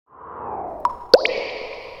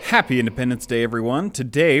Happy Independence Day, everyone.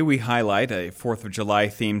 Today we highlight a 4th of July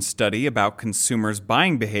themed study about consumers'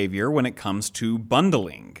 buying behavior when it comes to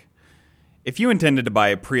bundling. If you intended to buy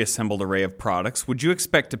a pre-assembled array of products, would you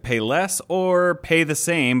expect to pay less or pay the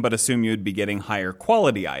same but assume you'd be getting higher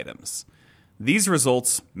quality items? These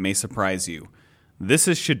results may surprise you. This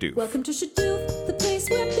is Shadoof. Welcome to Shadoof, the place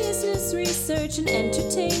where business, research, and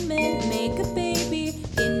entertainment make a baby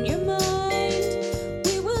in your mind.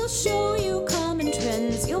 We will show you common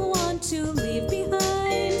trends you'll want to leave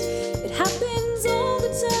behind. It happens all the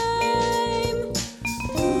time.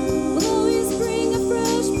 We'll always bring a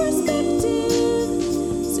fresh perspective,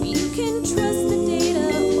 so you can trust the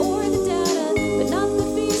data or the data, but not the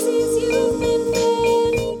feces you've been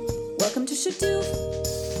fed. Welcome to Shadoof.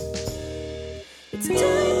 It's time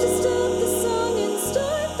to stop the song and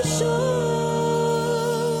start the show.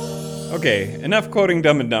 Okay, enough quoting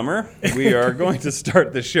Dumb and Dumber. We are going to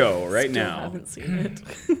start the show right Still now. haven't seen it.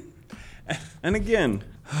 And again,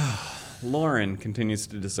 Lauren continues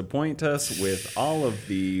to disappoint us with all of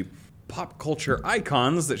the pop culture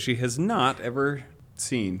icons that she has not ever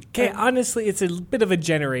seen. Okay, honestly, it's a bit of a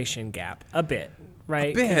generation gap. A bit,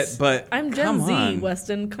 right? A bit, but I'm Gen come Z, on.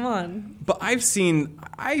 Weston. Come on. But I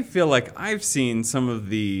feel like I've seen some of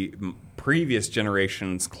the previous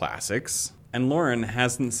generation's classics, and Lauren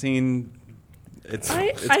hasn't seen. It's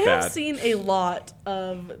I bad. have seen a lot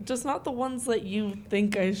of, just not the ones that you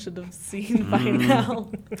think I should have seen by now.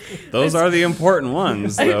 Those are the important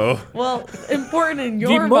ones, though. Well, important in The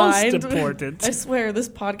your most mind. important. I swear, this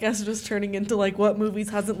podcast is just turning into like, what movies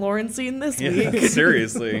hasn't Lauren seen this Yeah, week?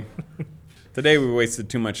 seriously. Today we wasted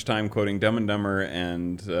too much time quoting Dumb and Dumber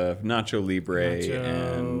and Nacho Libre Nacho.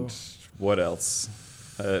 and what else?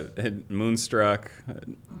 Moonstruck,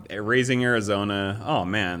 Raising Arizona. Oh,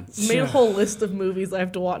 man. Made a whole list of movies I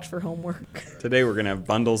have to watch for homework. Today we're going to have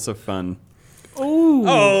bundles of fun. Ooh,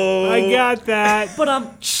 Oh. I got that. But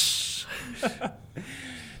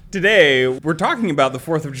Today we're talking about the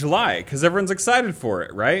 4th of July because everyone's excited for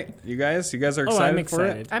it, right? You guys are excited, Oh, I'm for it?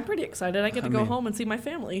 excited. I'm pretty excited. I get to go home and see my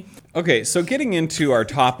family. Okay, so getting into our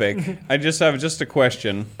topic, I just have a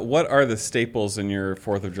question. What are the staples in your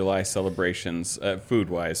 4th of July celebrations,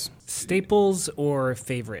 food-wise? Staples or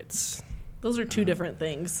favorites? Those are two different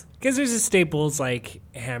things. Because there's a staples like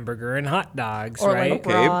hamburger and hot dogs, Or right? like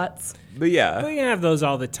brats. But yeah. We can have those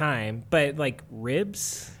all the time, but like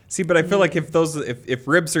ribs? See, but I feel like if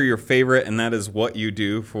ribs are your favorite and that is what you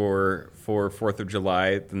do for 4th of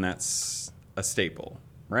July, then that's a staple,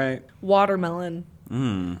 right? Watermelon.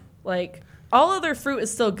 Like, all other fruit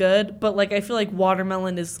is still good, but like I feel like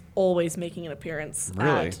watermelon is always making an appearance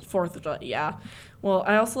Really? at 4th of July. Yeah. Well,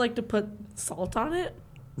 I also like to put salt on it.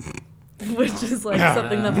 Which is like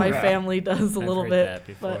something that my family does a little heard bit. that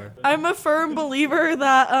before. But I'm a firm believer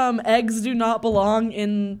that eggs do not belong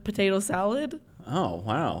in potato salad. Oh,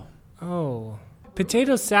 wow. Oh.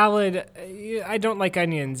 Potato salad. I don't like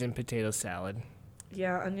onions in potato salad.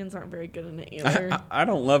 Yeah, onions aren't very good in it either. I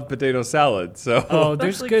don't love potato salad, so Oh,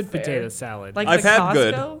 there's actually good fair. potato salad. Like I've the had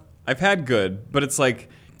good. Costco? I've had good, but it's like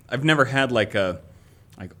I've never had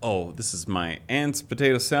oh, this is my aunt's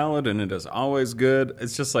potato salad and it is always good.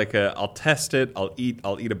 It's just like I'll test it, I'll eat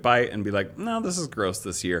a bite and be like, no, this is gross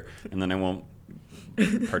this year, and then I won't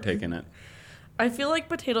partake in it. I feel like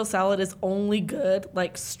potato salad is only good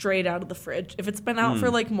like straight out of the fridge. If it's been out for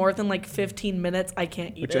like more than like 15 minutes, I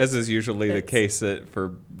can't eat Which, it. as is usually the It's- case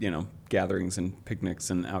for gatherings and picnics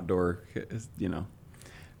and outdoor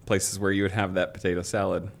places where you would have that potato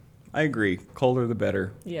salad. I agree. Colder the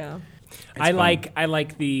better. Yeah. I fun.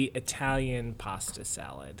 like the Italian pasta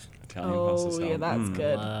salad. Italian Oh, pasta salad. yeah, that's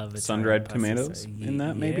good. Love Italian Sun-dried pasta tomatoes salad. in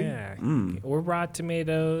that, maybe? Yeah. Mm. Or raw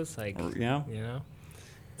tomatoes, like Yeah.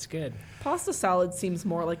 it's good. Pasta salad seems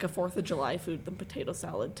more like a 4th of July food than potato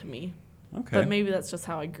salad to me. Okay. But maybe that's just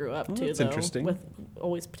how I grew up too, that's though. interesting. With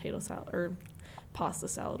always potato salad or pasta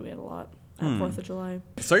salad, we had a lot at 4th of July.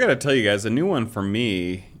 So I got to tell you guys, a new one for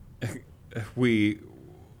me.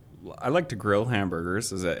 I like to grill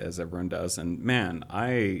hamburgers as everyone does, and man,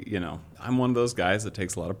 I'm one of those guys that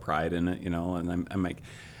takes a lot of pride in it, and I'm like,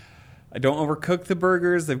 I don't overcook the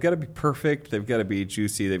burgers. They've got to be perfect. They've got to be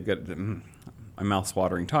juicy. They've got my mouth's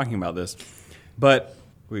watering talking about this, but.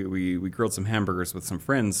 We grilled some hamburgers with some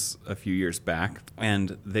friends a few years back,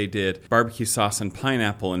 and they did barbecue sauce and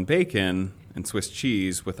pineapple and bacon and Swiss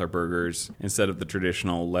cheese with our burgers instead of the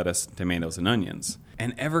traditional lettuce, tomatoes, and onions.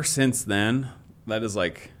 And ever since then, that is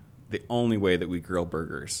like the only way that we grill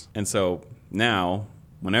burgers. And so now,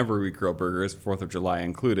 whenever we grill burgers, 4th of July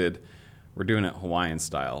included, we're doing it Hawaiian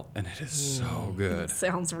style, and it is so good.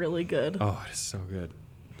 Sounds really good. Oh, it is so good.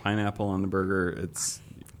 Pineapple on the burger, I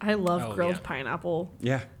I love Oh, grilled yeah. pineapple.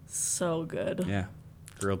 yeah. So good. Yeah,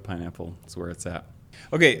 grilled pineapple is where it's at.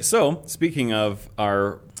 Okay, so speaking of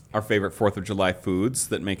our favorite 4th of July foods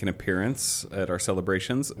that make an appearance at our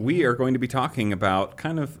celebrations, we are going to be talking about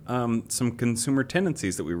kind of some consumer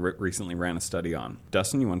tendencies that we recently ran a study on.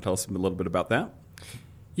 Dustin, you want to tell us a little bit about that?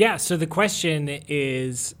 Yeah, so the question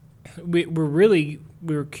is, we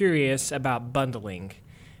were curious about bundling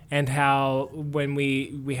and how when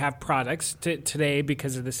we have products today,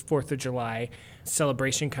 because of this 4th of July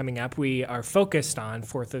celebration coming up, we are focused on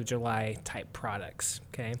 4th of July type products.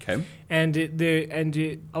 Okay. And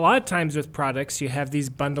a lot of times with products, you have these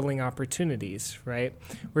bundling opportunities, right?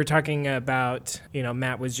 We're talking about,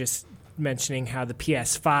 Matt was just mentioning how the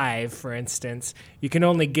PS5, for instance, you can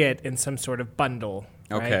only get in some sort of bundle.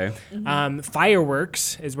 Right? Okay.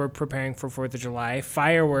 Fireworks, as we're preparing for 4th of July,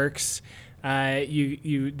 fireworks.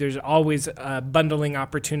 There's always bundling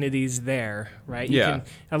opportunities there, right?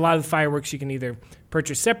 A lot of the fireworks you can either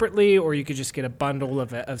purchase separately, or you could just get a bundle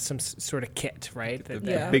of some sort of kit, right?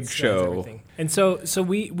 Big show. Everything. And so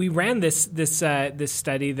we ran this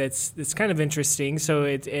study that's kind of interesting.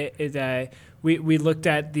 So we looked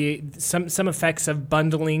at some effects of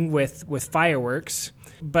bundling with fireworks,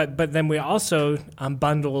 but then we also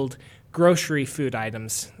bundled grocery food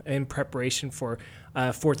items in preparation for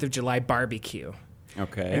 4th of July barbecue.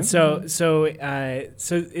 Okay. And so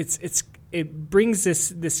it brings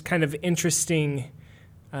this kind of interesting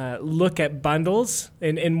look at bundles.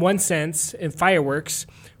 In one sense, in fireworks,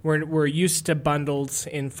 we're used to bundles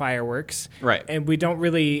in fireworks, right? And we don't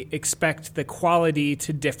really expect the quality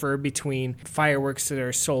to differ between fireworks that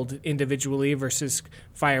are sold individually versus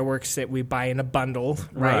fireworks that we buy in a bundle,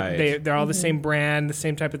 right? They're all the same brand, the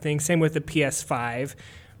same type of thing. Same with the PS5.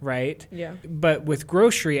 Right? Yeah. But with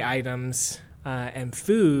grocery items and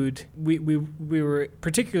food, we were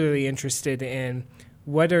particularly interested in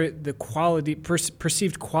what are the quality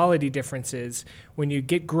perceived quality differences when you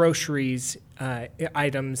get groceries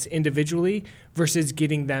items individually versus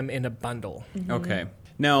getting them in a bundle. Mm-hmm. Okay.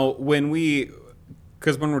 Now,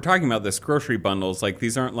 because when we're talking about this grocery bundles, like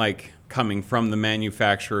these aren't like coming from the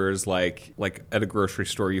manufacturers, like at a grocery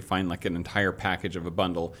store you find like an entire package of a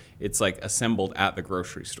bundle. It's like assembled at the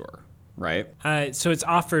grocery store, right? So it's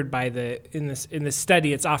offered in the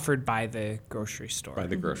study. It's offered by the grocery store. By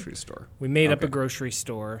the grocery store. We made up a grocery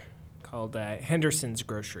store called Henderson's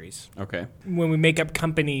Groceries. Okay. When we make up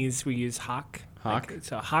companies, we use Hawk.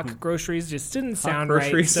 So Hawk Groceries just didn't sound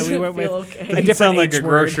right. So we went with a different sound like H a word.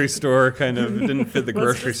 grocery store, kind of didn't fit the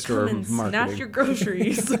grocery Let's store come and marketing. snatch your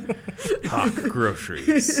groceries. Hawk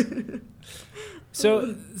Groceries.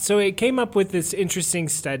 So it came up with this interesting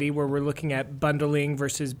study where we're looking at bundling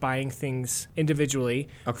versus buying things individually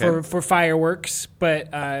for fireworks.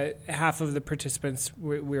 But half of the participants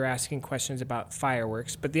we were asking questions about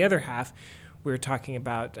fireworks, but the other half we were talking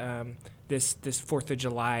about this 4th of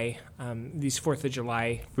July, these 4th of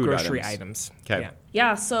July food grocery items. Okay.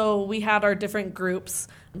 Yeah, so we had our different groups,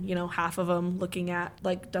 half of them looking at,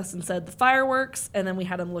 like Dustin said, the fireworks, and then we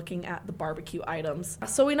had them looking at the barbecue items.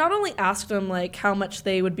 So we not only asked them, like, how much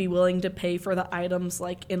they would be willing to pay for the items,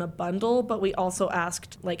 like, in a bundle, but we also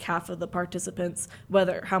asked, like, half of the participants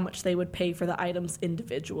how much they would pay for the items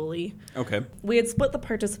individually. Okay. We had split the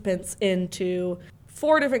participants into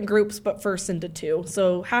 4 different groups, but first into 2.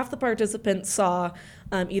 So half the participants saw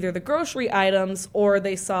either the grocery items or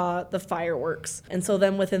they saw the fireworks. And so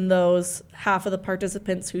then within those, half of the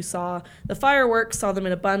participants who saw the fireworks saw them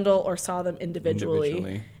in a bundle or saw them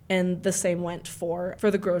individually. And the same went for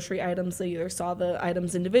the grocery items. They either saw the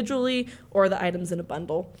items individually or the items in a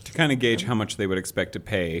bundle. To kind of gauge how much they would expect to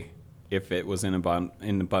pay if it was in a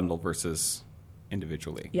bundle versus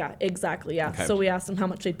individually. Yeah, exactly. Yeah. Okay. So we asked them how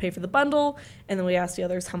much they'd pay for the bundle, and then we asked the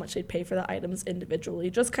others how much they'd pay for the items individually,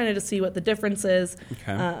 just kind of to see what the differences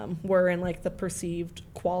were in like the perceived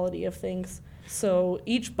quality of things. So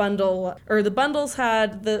each bundle, or the bundles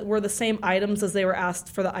were the same items as they were asked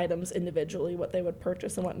for the items individually, what they would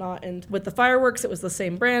purchase and whatnot. And with the fireworks, it was the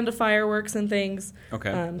same brand of fireworks and things.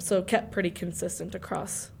 Okay. So kept pretty consistent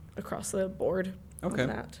across the board. Okay. On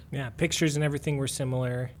that. Yeah, pictures and everything were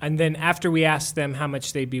similar. And then after we asked them how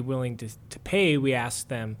much they'd be willing to pay, we asked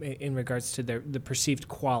them in regards to the perceived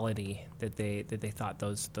quality that they thought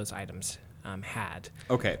those items had.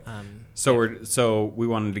 Okay. So we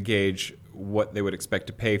wanted to gauge what they would expect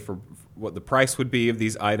to pay for what the price would be of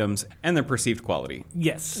these items and their perceived quality.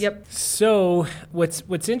 Yes. Yep. So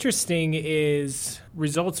what's interesting is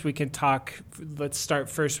results. We can talk. Let's start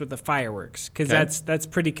first with the fireworks because that's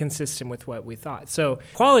pretty consistent with what we thought. So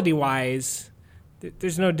quality wise,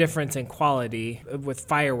 there's no difference in quality with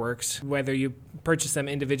fireworks, whether you purchase them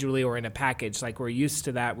individually or in a package. Like, we're used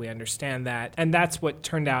to that. We understand that. And that's what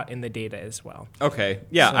turned out in the data as well. Okay.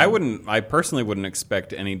 Yeah, So- I personally wouldn't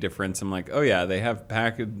expect any difference. I'm like, oh yeah, they have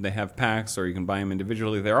packs, or you can buy them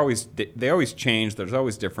individually. They always change. There's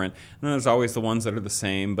always different. And then there's always the ones that are the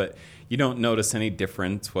same, but you don't notice any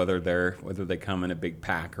difference whether they come in a big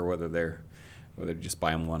pack or whether you just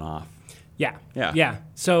buy them one off. Yeah.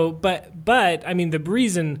 So, but I mean, the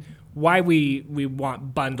reason why we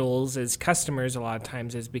want bundles as customers a lot of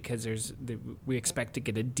times is because we expect to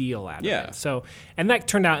get a deal out of it. So, and that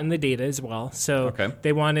turned out in the data as well. So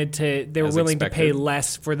they were As willing to pay expected.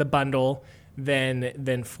 less for the bundle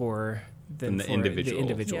than for the the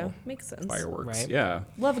individual. Yeah, makes sense. Fireworks. Right. Yeah.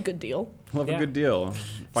 Love a good deal. Love Yeah. a good deal.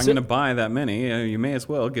 If I'm So- going to buy that many, you may as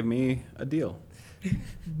well give me a deal.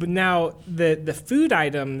 But now the food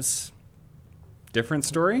items. Different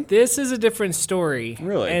story? This is a different story.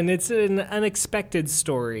 Really? And it's an unexpected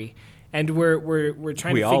story. And we're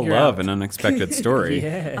trying We to all figure love out. an unexpected story.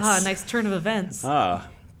 Yes. Nice turn of events.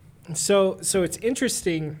 So it's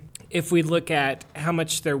interesting if we look at how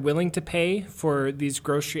much they're willing to pay for these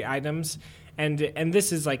grocery items. And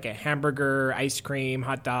this is like a hamburger, ice cream,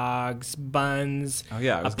 hot dogs, buns, Oh,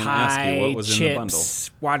 yeah, I was a gonna ask you pie, what was in the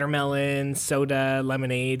chips, watermelon, soda,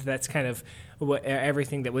 lemonade. That's kind of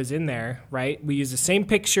everything that was in there, right? We use the same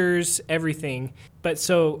pictures, everything. But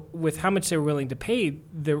so with how much they were willing to pay,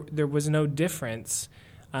 there was no difference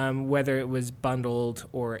whether it was bundled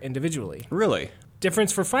or individually. Really?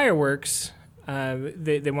 Difference for fireworks,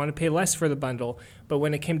 they want to pay less for the bundle. But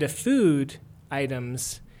when it came to food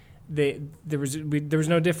items, there was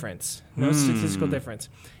no difference, no statistical difference.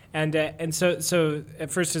 And so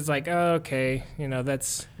at first it's like, oh, okay,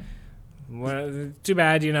 that's... Well, too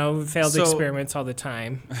bad, failed So- experiments all the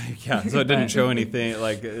time. Yeah, so it didn't show anything,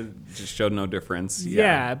 like, it just showed no difference.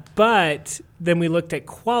 Yeah, but then we looked at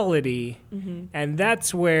quality, and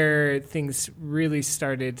that's where things really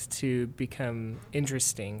started to become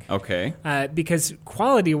interesting. Okay. Because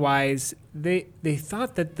quality-wise, they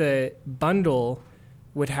thought that the bundle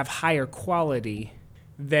would have higher quality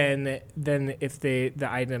than if if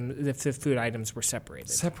the food items were separated.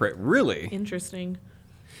 Separate, really? Interesting.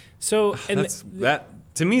 So and That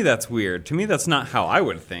to me, that's weird. To me, that's not how I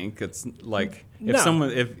would think. It's like No.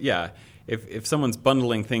 if someone's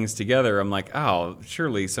bundling things together, I'm like, oh,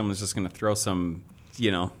 surely someone's just going to throw some,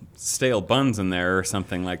 stale buns in there or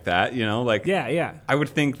something like that. yeah. I would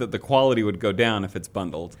think that the quality would go down if it's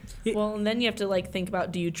bundled. Well, and then you have to think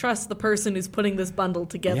about, do you trust the person who's putting this bundle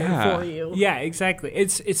together Yeah. for you? Yeah, exactly.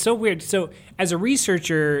 It's so weird. So as a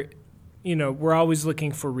researcher, we're always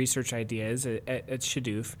looking for research ideas at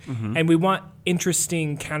Shadoof, and we want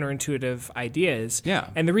interesting, counterintuitive ideas. Yeah.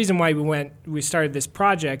 And the reason why we started this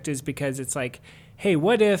project is because it's like, hey,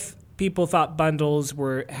 what if people thought bundles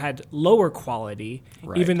had lower quality,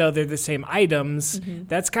 Right. even though they're the same items?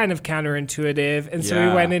 That's kind of counterintuitive, and so we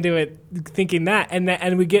Yeah. went into it thinking that,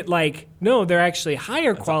 and we get no, they're actually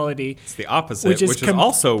higher quality. It's the opposite, Which which is is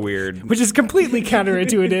also weird. Which is completely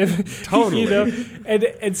counterintuitive. Totally.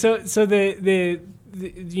 And so the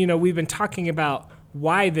we've been talking about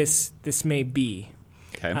why this may be.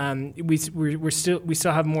 Okay. We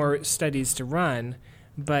still have more studies to run,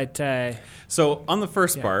 but So on the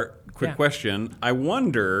first part, quick Yeah. question. I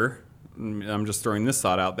wonder, I'm just throwing this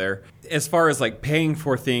thought out there, as far as paying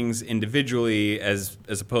for things individually as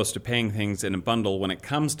opposed to paying things in a bundle when it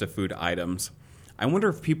comes to food items, I wonder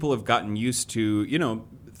if people have gotten used to,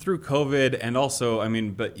 through COVID and also,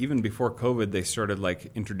 but even before COVID, they started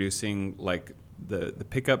introducing the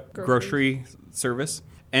pickup grocery service,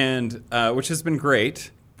 and which has been great.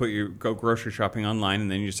 Go grocery shopping online, and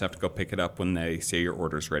then you just have to go pick it up when they say your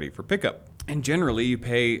order's ready for pickup. And generally, you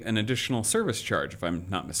pay an additional service charge, if I'm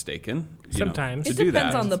not mistaken. Sometimes. to It do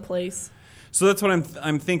depends that. on the place. So that's what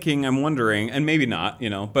I'm thinking. I'm wondering, and maybe not,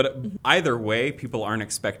 But either way, people aren't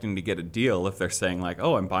expecting to get a deal if they're saying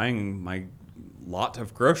oh, I'm buying my lot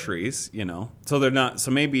of groceries, So they're not. So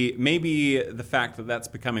maybe the fact that that's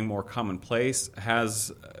becoming more commonplace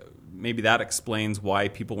has. Maybe that explains why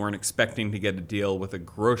people weren't expecting to get a deal with a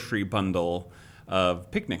grocery bundle of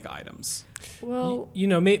picnic items. Well,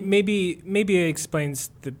 maybe it explains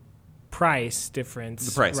the price difference.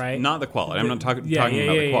 The price, right? not the quality. I'm not talking about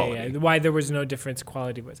the quality. Yeah. Why there was no difference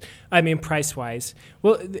quality-wise. Price-wise.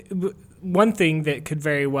 Well, one thing that could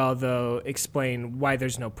very well, though, explain why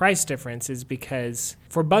there's no price difference is because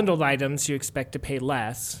for bundled items, you expect to pay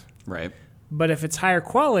less. Right. But if it's higher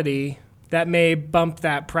quality, that may bump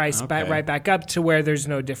that price Okay. right back up to where there's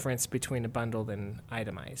no difference between a bundled and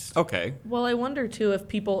itemized. Okay. Well, I wonder too if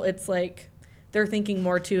people, it's they're thinking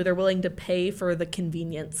more too, they're willing to pay for the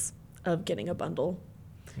convenience of getting a bundle.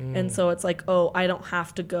 And so it's like, oh, I don't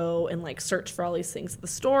have to go and like search for all these things at the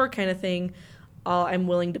store kind of thing. I'm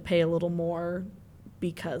willing to pay a little more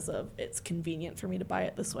because of it's convenient for me to buy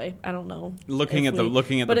it this way. I don't know. Looking at the but it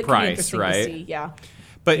can be price, interesting to right? see, yeah.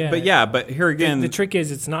 But here again, The trick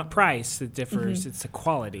is it's not price that differs; it's the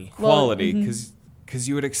quality. quality, because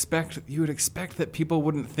you would expect that people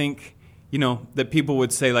wouldn't think, that people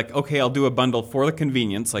would say like, okay, I'll do a bundle for the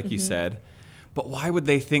convenience, like you said, but why would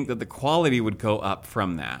they think that the quality would go up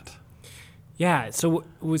from that? Yeah. So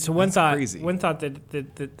one thought crazy.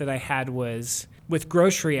 that I had was with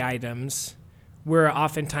grocery items, we're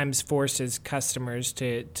oftentimes forced as customers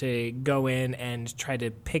to go in and try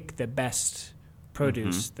to pick the best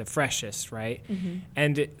produce, the freshest, right?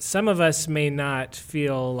 And some of us may not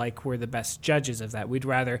feel like we're the best judges of that. We'd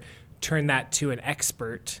rather turn that to an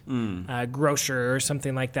expert grocer or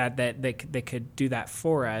something like that that could do that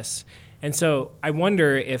for us. And so I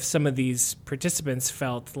wonder if some of these participants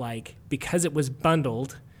felt like because it was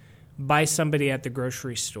bundled by somebody at the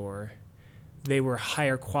grocery store, they were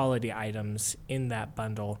higher quality items in that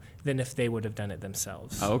bundle than if they would have done it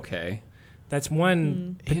themselves. Okay. That's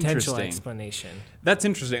one potential Interesting. explanation. That's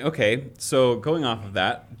interesting. Okay, so going off of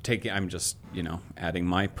that, I'm just adding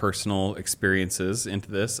my personal experiences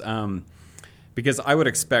into this, because I would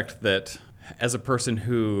expect that as a person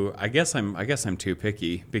who I guess I'm too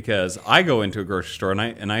picky, because I go into a grocery store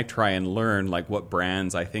and I try and learn like what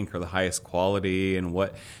brands I think are the highest quality and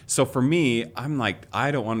what. So for me, I'm like,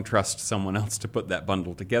 I don't want to trust someone else to put that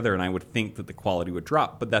bundle together, and I would think that the quality would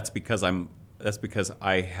drop, but that's because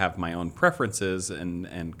I have my own preferences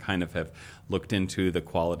and kind of have looked into the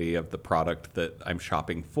quality of the product that I'm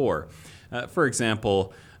shopping for. For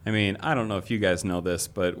example, I mean, I don't know if you guys know this,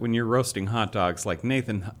 but when you're roasting hot dogs, like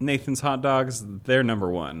Nathan's hot dogs, they're number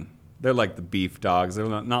one. They're like the beef dogs. They're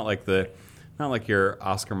not like your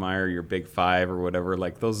Oscar Mayer, your Big Five or whatever.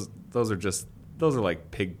 Like those are like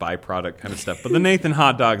pig byproduct kind of stuff. But the Nathan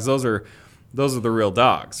hot dogs, those are the real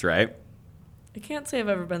dogs, right? I can't say I've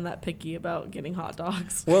ever been that picky about getting hot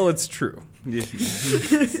dogs. Well, it's true.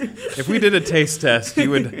 If we did a taste test, you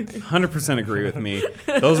would 100% agree with me.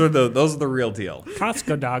 Those are the real deal.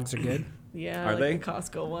 Costco dogs are good. Yeah, Are like they? the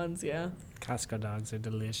Costco ones, yeah. Costco dogs are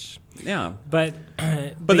delish. Yeah. But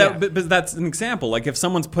But that's an example. Like if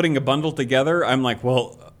someone's putting a bundle together, I'm like,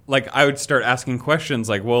 well, like I would start asking questions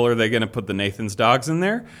like, well, are they going to put the Nathan's dogs in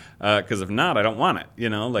there? Because if not, I don't want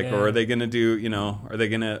it. Or are they going to do? Are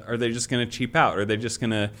they just going to cheap out? Are they just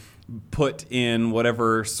going to put in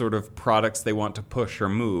whatever sort of products they want to push or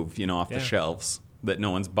move, off the shelves that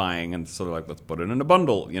no one's buying, and so they're like, let's put it in a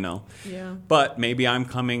bundle, Yeah. But maybe I'm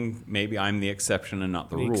the exception and not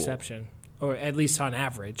the rule. exception, or at least on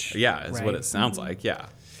average. Yeah, is right? what it sounds like. Yeah.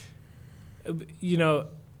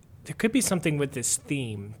 There could be something with this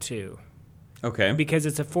theme too, Okay. because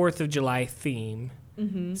it's a 4th of July theme.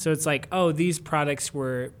 So it's like, oh, these products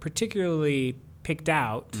were particularly picked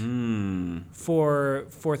out for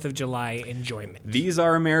 4th of July enjoyment. These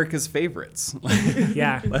are America's favorites.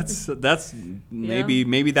 Yeah, That's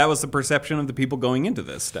maybe that was the perception of the people going into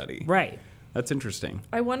this study. right. That's interesting.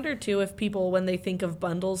 I wonder too if people, when they think of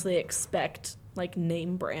bundles, they expect like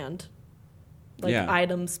name brand, like Yeah.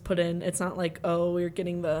 items put in. It's not like, oh, you're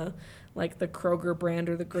getting the Kroger brand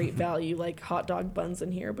or the Great Value like hot dog buns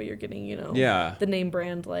in here, but you're getting Yeah. the name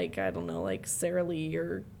brand like I don't know like Sara Lee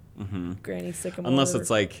or Granny Sycamore. Unless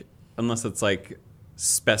it's like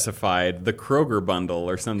specified the Kroger bundle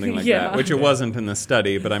or something like Yeah. that, which it wasn't in the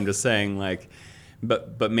study. But I'm just saying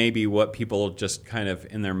but maybe what people just kind of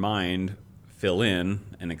in their mind fill in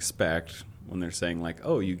and expect when they're saying like,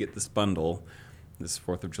 oh, you get this bundle, this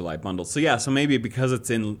 4th of July bundle. So yeah, so maybe because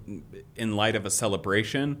it's in light of a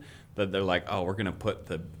celebration that they're like, oh, we're going to put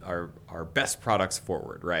our best products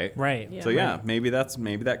forward, right? Right. Yeah. So yeah, maybe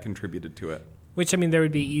that contributed to it. Which, I mean, there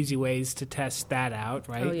would be easy ways to test that out,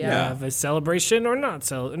 right? Oh, yeah. Yeah. Have a celebration or no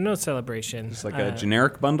celebration. It's like a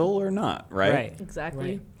generic bundle or not, right? Right. exactly.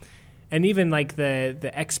 Right. And even like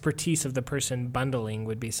the expertise of the person bundling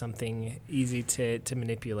would be something easy to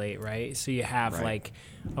manipulate, right? So you have Right. like,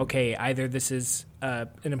 okay, either this is an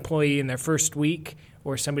employee in their first week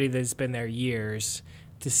or somebody that's been there years,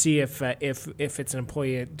 to see if it's an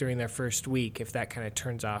employee during their first week, if that kind of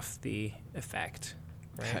turns off the effect.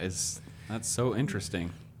 Right? That's so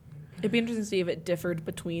interesting. It'd be interesting to see if it differed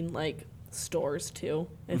between like stores too.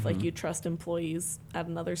 If like you trust employees at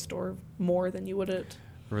another store more than you would at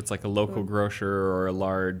Or it's like a local grocer or a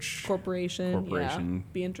large corporation. Yeah, Corporation.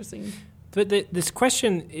 be interesting. But this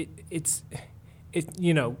question,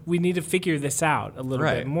 we need to figure this out a little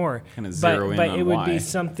Right. bit more. Kinda zero in but on it would why. be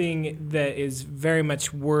something that is very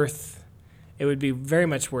much worth. It would be very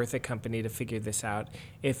much worth a company to figure this out.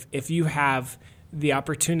 If you have the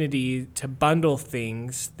opportunity to bundle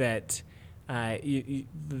things that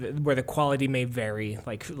where the quality may vary,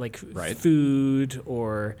 like Right. food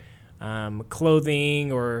or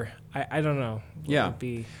clothing, or I don't know. What Yeah. would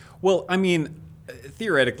be. Well, I mean,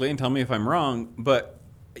 theoretically, and tell me if I'm wrong, but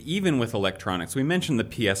even with electronics, we mentioned the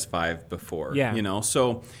PS5 before. Yeah.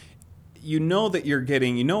 So you know what you're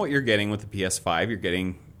getting with the PS5. You're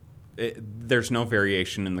getting there's no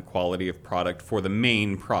variation in the quality of product for the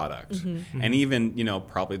main product, and even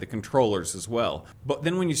probably the controllers as well. But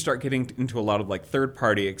then when you start getting into a lot of like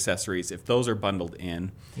third-party accessories, if those are bundled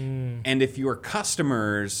in, and if your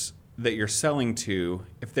customers that you're selling to,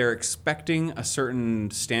 if they're expecting a certain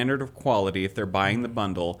standard of quality, if they're buying the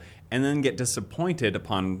bundle and then get disappointed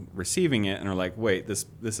upon receiving it and are like, wait, this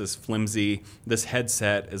is flimsy, this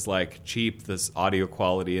headset is like cheap, this audio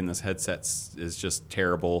quality in this headset is just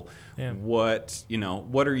terrible. Yeah. What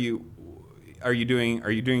are you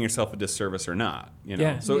doing yourself a disservice or not?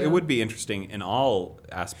 Yeah. So Yeah. it would be interesting in all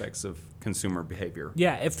aspects of consumer behavior.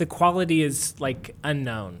 Yeah, if the quality is like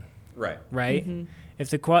unknown, Right. right?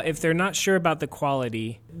 If they're not sure about the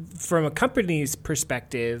quality, from a company's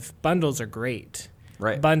perspective, bundles are great.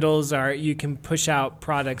 Right. Bundles are, you can push out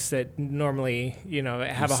products that normally,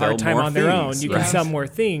 have a sell hard time more on their own. things, You right. can sell more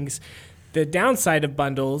things. The downside of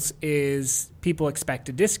bundles is people expect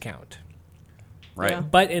a discount. Right. Yeah.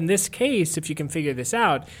 But in this case, if you can figure this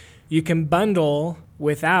out, you can bundle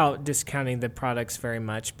without discounting the products very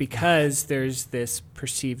much because there's this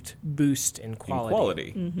perceived boost in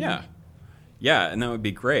quality. Yeah, and that would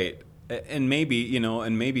be great. And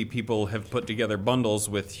maybe people have put together bundles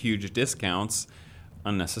with huge discounts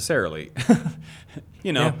unnecessarily.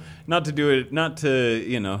 Yeah. Not to do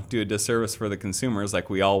a disservice for the consumers. Like,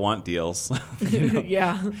 we all want deals.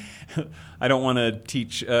 Yeah. I don't want to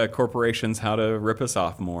teach corporations how to rip us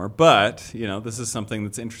off more, but this is something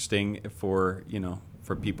that's interesting for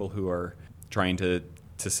people who are trying to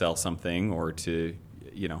sell something, or to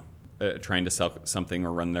trying to sell something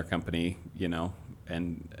or run their company,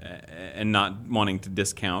 and not wanting to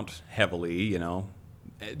discount heavily,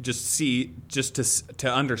 just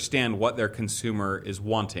to understand what their consumer is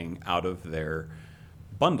wanting out of their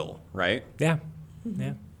bundle, right? Yeah.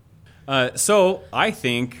 Yeah. So I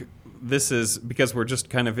think this is because we're just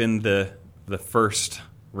kind of in the first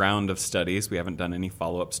round of studies. We haven't done any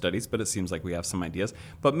follow-up studies, but it seems like we have some ideas.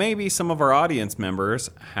 But maybe some of our audience members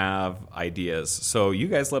have ideas. So you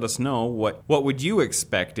guys let us know what would you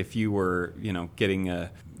expect if you were,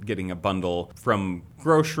 getting a bundle from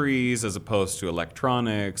groceries as opposed to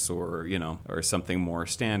electronics, or something more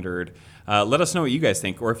standard. Let us know what you guys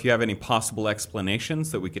think, or if you have any possible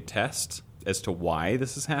explanations that we could test as to why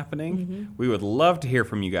this is happening. We would love to hear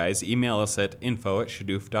from you guys. Email us at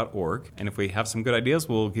info@shadoof.org. And if we have some good ideas,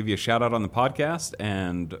 we'll give you a shout out on the podcast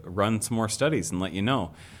and run some more studies and let you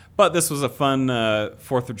know. But this was a fun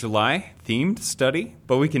 4th of July themed study.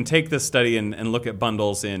 But we can take this study and look at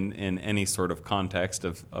bundles in any sort of context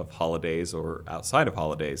of holidays or outside of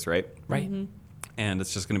holidays, right? Right. And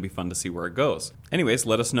it's just going to be fun to see where it goes. Anyways,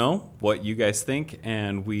 let us know what you guys think,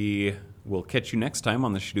 and we will catch you next time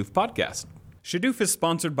on the Shadoof Podcast. Shadoof is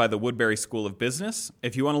sponsored by the Woodbury School of Business.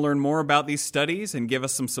 If you want to learn more about these studies and give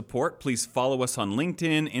us some support, please follow us on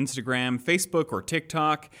LinkedIn, Instagram, Facebook, or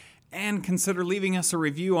TikTok, and consider leaving us a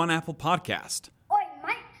review on Apple Podcast.